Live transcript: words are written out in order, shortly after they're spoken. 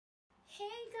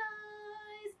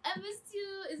I missed you.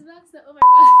 It's Baxter. Oh my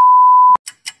god.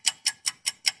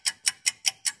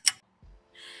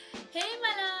 Hey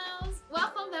my loves,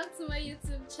 welcome back to my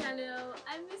YouTube channel.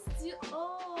 I missed you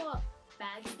all.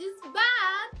 Bags is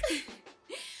back.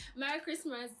 Merry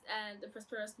Christmas and a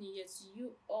prosperous New Year to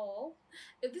you all.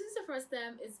 If this is your first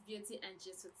time, it's Beauty and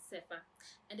Gist with Sefa.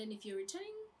 And then if you're a returning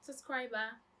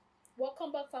subscriber,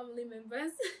 welcome back, family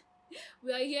members.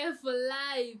 We are here for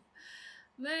life.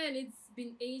 Man, it's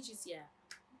been ages, yeah.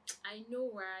 I know,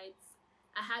 right?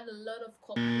 I had a lot of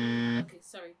okay,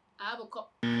 sorry. I have a couple.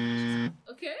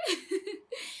 Okay.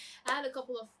 I had a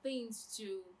couple of things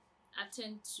to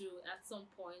attend to at some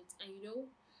point, and you know,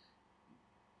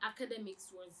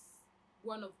 academics was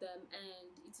one of them,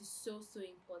 and it is so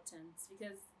important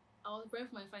because I was preparing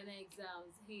for my final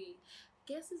exams. Hey,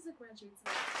 guess who's a graduate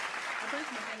now? I'm preparing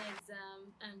for my final exam,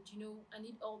 and you know, I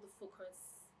need all the focus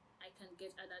I can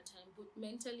get at that time, both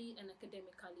mentally and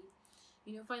academically.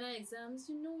 You know, final exams,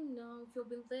 you know now if you've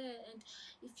been there, and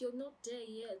if you're not there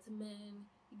yet, man,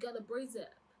 you gotta brace up.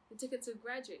 You take it to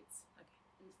graduate. Okay,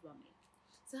 enough about me.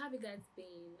 So how have you guys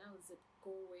been? How's it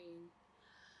going?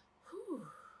 Whew.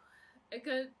 I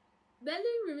can barely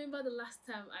remember the last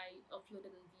time I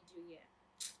uploaded a video here.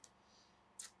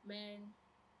 Man,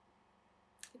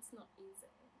 it's not easy.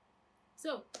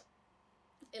 So,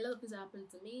 a lot of things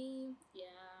happened to me.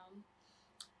 Yeah,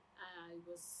 I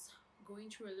was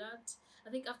going through a lot. I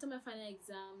think after my final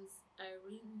exams, I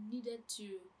really needed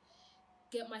to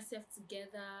get myself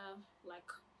together, like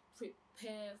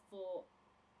prepare for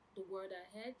the world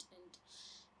ahead and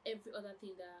every other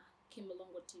thing that came along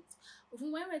with it.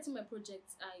 Even while writing my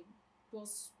project, I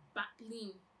was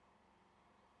battling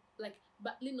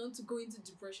not to go into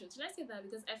depression. Should I say that?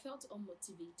 Because I felt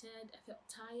unmotivated, I felt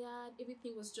tired,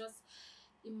 everything was just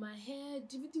in my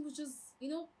head, everything was just, you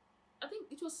know, I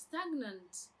think it was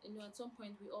stagnant. You know, at some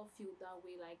point we all feel that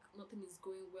way, like nothing is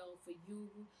going well for you,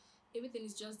 everything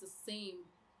is just the same.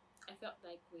 I felt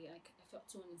like I felt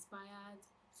so uninspired,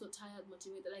 so tired,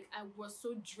 motivated, like I was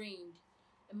so drained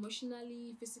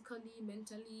emotionally, physically,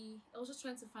 mentally. I was just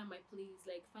trying to find my place,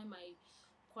 like find my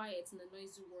quiet in the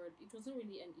noisy world. It wasn't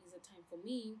really an easy time for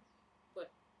me,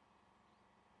 but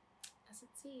as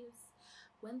it is,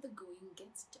 when the going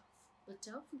gets tough, the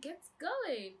tough gets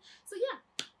going. So yeah,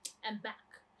 I'm back.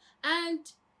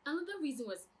 And another reason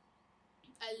was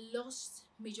I lost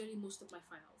majorly most of my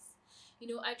files. You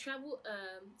know, I traveled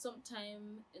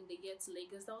sometime in the year to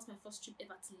Lagos. That was my first trip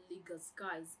ever to Lagos,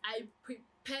 guys. I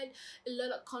prepared a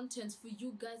lot of content for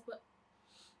you guys, but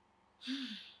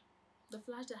the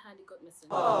flash I had, it got missing.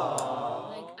 Aww.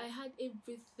 Like I had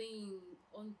everything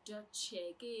on the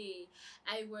check. Hey,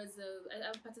 I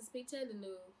participated in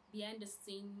a behind the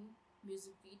scene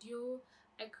music video.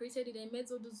 I created it. I met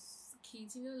all those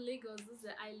kids, you know, Lagos, this is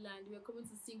the island. They were coming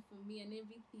to sing for me and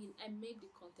everything. I made the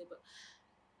content, but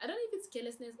I don't know if it's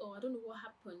carelessness or I don't know what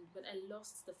happened, but I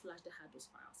lost the flash that had those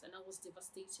files and I was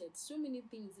devastated. So many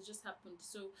things that just happened.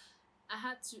 So I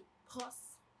had to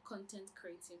pause content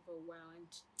creating for a while, and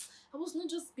I was not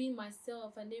just being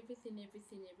myself and everything.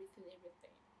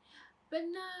 But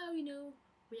now, you know,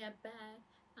 we are back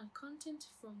and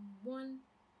content from one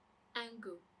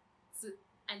angle to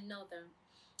another.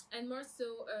 And more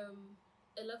so,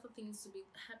 a lot of things to be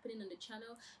happening on the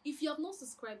channel. If you have not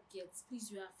subscribed yet,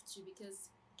 please you have to, because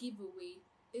giveaway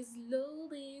is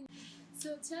loading.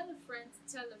 So tell a friend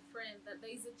that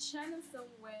there is a channel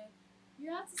somewhere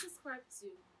you have to subscribe to,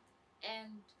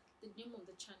 and the name of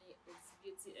the channel is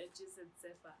Beauty and Gist with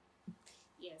Sefa.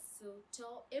 Yes, so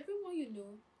tell everyone you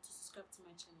know to subscribe to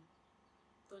my channel.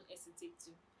 Don't hesitate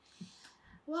to.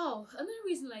 Wow, another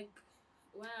reason like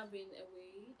why I've been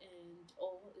away and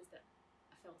all is that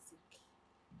I felt sick.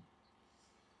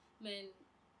 Man,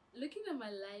 looking at my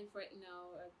life right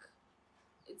now, like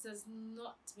it has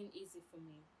not been easy for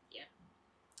me. Yeah,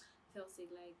 I felt sick.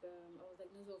 Like I was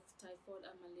diagnosed with typhoid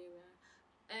and malaria,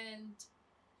 and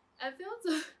I felt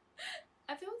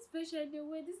I felt special in a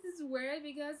way. This is weird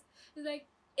because it's like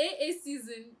AA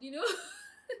season, you know.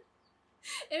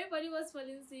 Everybody was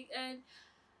falling sick, and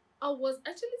I was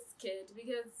actually scared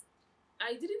because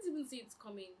I didn't even see it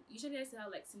coming. Usually I still have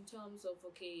like symptoms of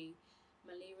okay,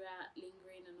 malaria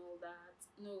lingering and all that.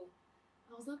 No,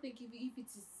 I was not thinking if it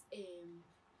is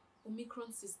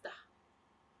Omicron sister,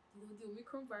 you know, the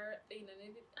Omicron virus thing and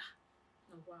everything.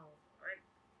 No, wow, right?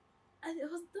 And I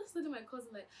was just telling my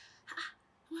cousin like,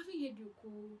 I'm having headache,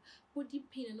 body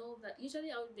pain and all that.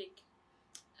 Usually I would like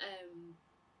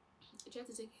I try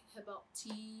to take herbal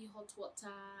tea, hot water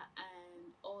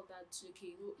and all that to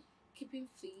okay, you know, keeping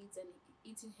fit and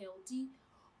eating healthy.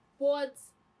 But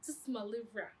this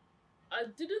malaria, I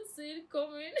didn't see it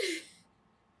coming.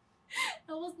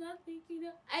 I was was not thinking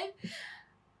of, I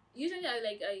usually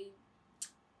I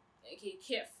okay,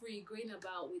 carefree, going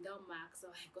about without marks,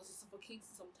 or because it suffocates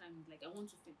sometimes, like I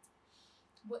want to faint.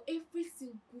 But every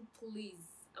single place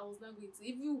I was not going to,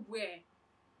 everywhere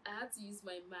I had to use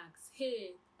my marks.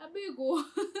 Hey, I beg go.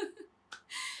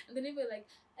 And then they were like,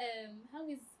 how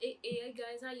is AA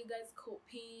guys? How you guys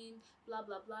coping? Blah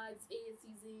blah blah. It's AA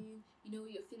season. You know,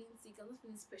 you're feeling sick. I'm not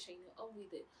feeling special. You know, all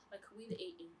with it, like with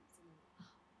AA, you know,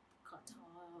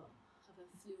 Qatar,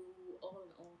 having flu, all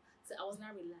and all. So I was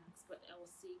not relaxed, but I was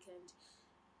sick. And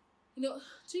you know,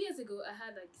 2 years ago I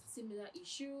had like similar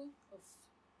issue of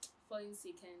falling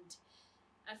sick, and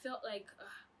I felt like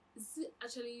is it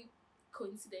actually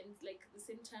coincidence? Like the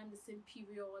same time, the same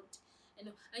period. And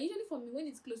usually for me, when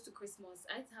it's close to Christmas,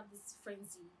 I have this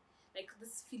frenzy, like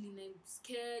this feeling I'm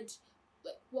scared,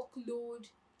 like workload.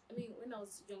 I mean, when I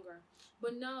was younger,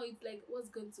 but now it's like what's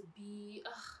going to be,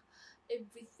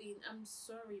 everything. I'm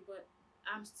sorry, but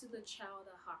I'm still a child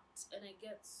at heart, and I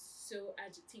get so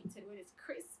agitated when it's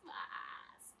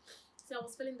Christmas. So I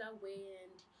was feeling that way,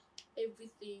 and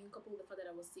everything coupled with the fact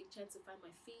that I was sick, trying to find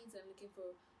my feet and looking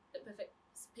for a perfect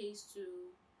space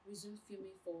to resume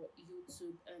filming for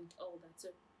YouTube and all that.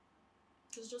 So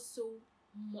it was just so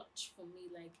much for me,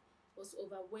 like it was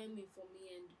overwhelming for me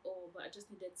and all, but I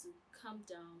just needed to calm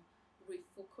down,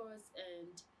 refocus,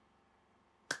 and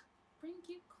bring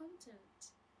you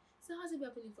content. So how's it been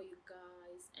happening for you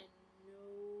guys? I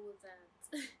know that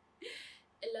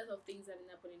a lot of things have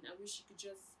been happening. I wish you could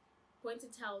just point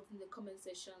it out in the comment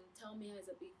section. Tell me how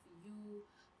it's been for you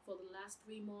for the last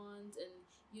 3 months, and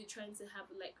you trying to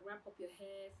have like wrap up your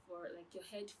hair for like your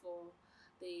head for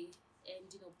the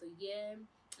ending of the year,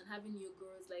 and having your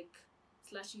girls like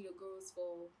slashing your girls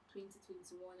for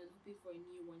 2021 and hoping for a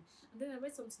new one. And then I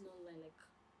read something online like,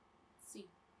 see,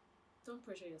 don't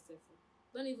pressure yourself.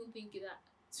 Don't even think that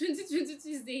 2022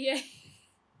 is the year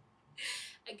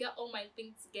I got all my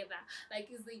things together, like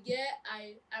it's the year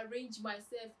I arrange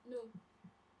myself. No,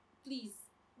 please,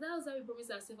 that was how we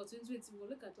promised ourselves for 2021.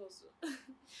 Look at us.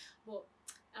 But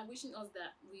I'm wishing us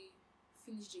that we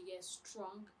finish the year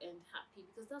strong and happy,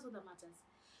 because that's what that matters.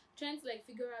 Trying to like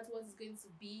figure out what it's going to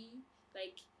be,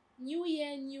 like new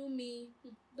year, new me,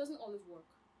 doesn't always work.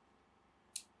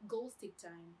 Goals take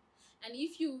time, and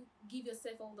if you give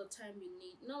yourself all the time you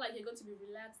need, not like you're going to be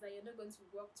relaxed, that you're not going to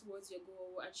work towards your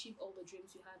goal or achieve all the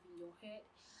dreams you have in your head.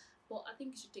 But I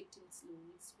think you should take things slow.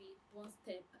 It's be one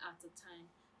step at a time.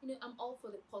 You know, I'm all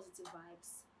for the positive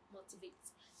vibes, motivate,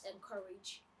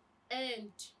 encourage,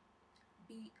 and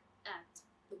be at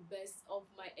the best of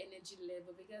my energy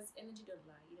level, because energy don't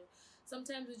lie. You know,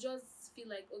 sometimes we just feel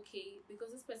like, okay,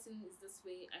 because this person is this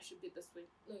way, I should be this way.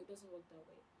 No, it doesn't work that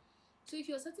way. So if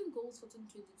you're setting goals for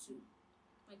 2022,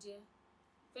 my dear,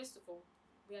 first of all,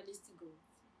 realistic goals.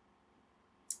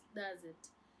 That's it.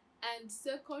 And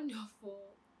second of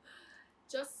all,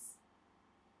 just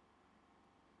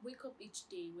wake up each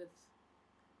day with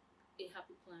a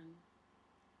happy plan.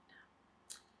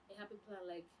 A happy plan,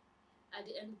 like at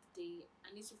the end of the day,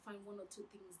 I need to find 1 or 2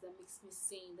 things that makes me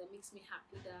sane, that makes me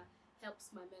happy, that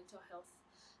helps my mental health,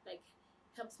 like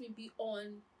helps me be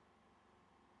on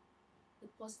the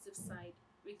positive side,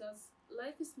 because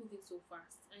life is moving so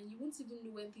fast and you won't even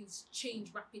know when things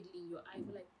change rapidly in your eye.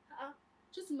 You're like,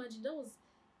 just imagine that was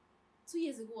 2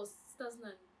 years ago, was 2000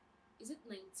 and, is it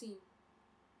 19?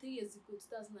 3 years ago,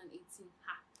 2018.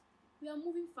 We are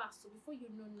moving fast, so before you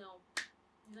know now,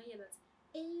 you know, hear that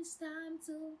it's time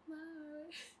to marry.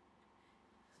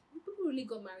 People really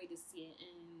got married this year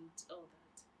and all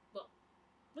that, but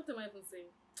what am I even saying?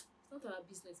 It's not our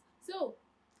business. So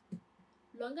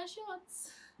longer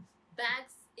shorts,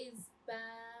 Bags is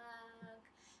back,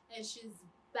 and she's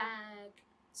back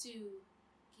to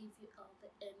give you all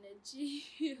the energy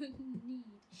you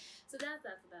need. So that's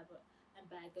that for that. But I'm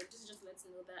back. I'm just let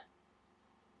you know that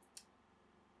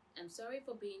I'm sorry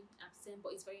for being absent,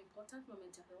 but it's very important for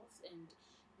mental health, and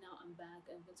now I'm back.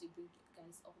 I'm going to bring you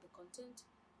guys all the content.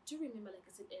 Do remember, like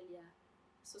I said earlier,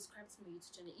 subscribe to my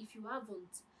YouTube channel if you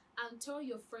haven't, and tell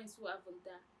your friends who haven't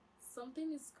that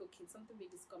something is cooking, something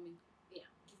big is coming. Yeah,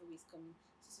 giveaway is coming.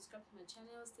 So subscribe to my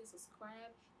channel, stay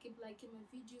subscribed, keep liking my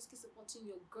videos, keep supporting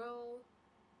your girl,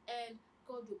 and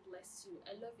God will bless you.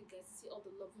 I love you guys. See all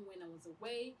the love when I was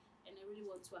away, and I really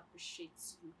want to appreciate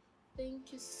you.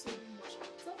 Thank you so much.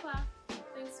 So far,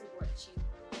 thanks for watching.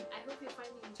 I hope you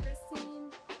find it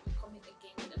interesting. Comment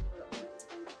again with another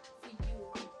content for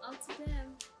you. Until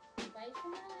then, bye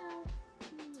for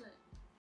now.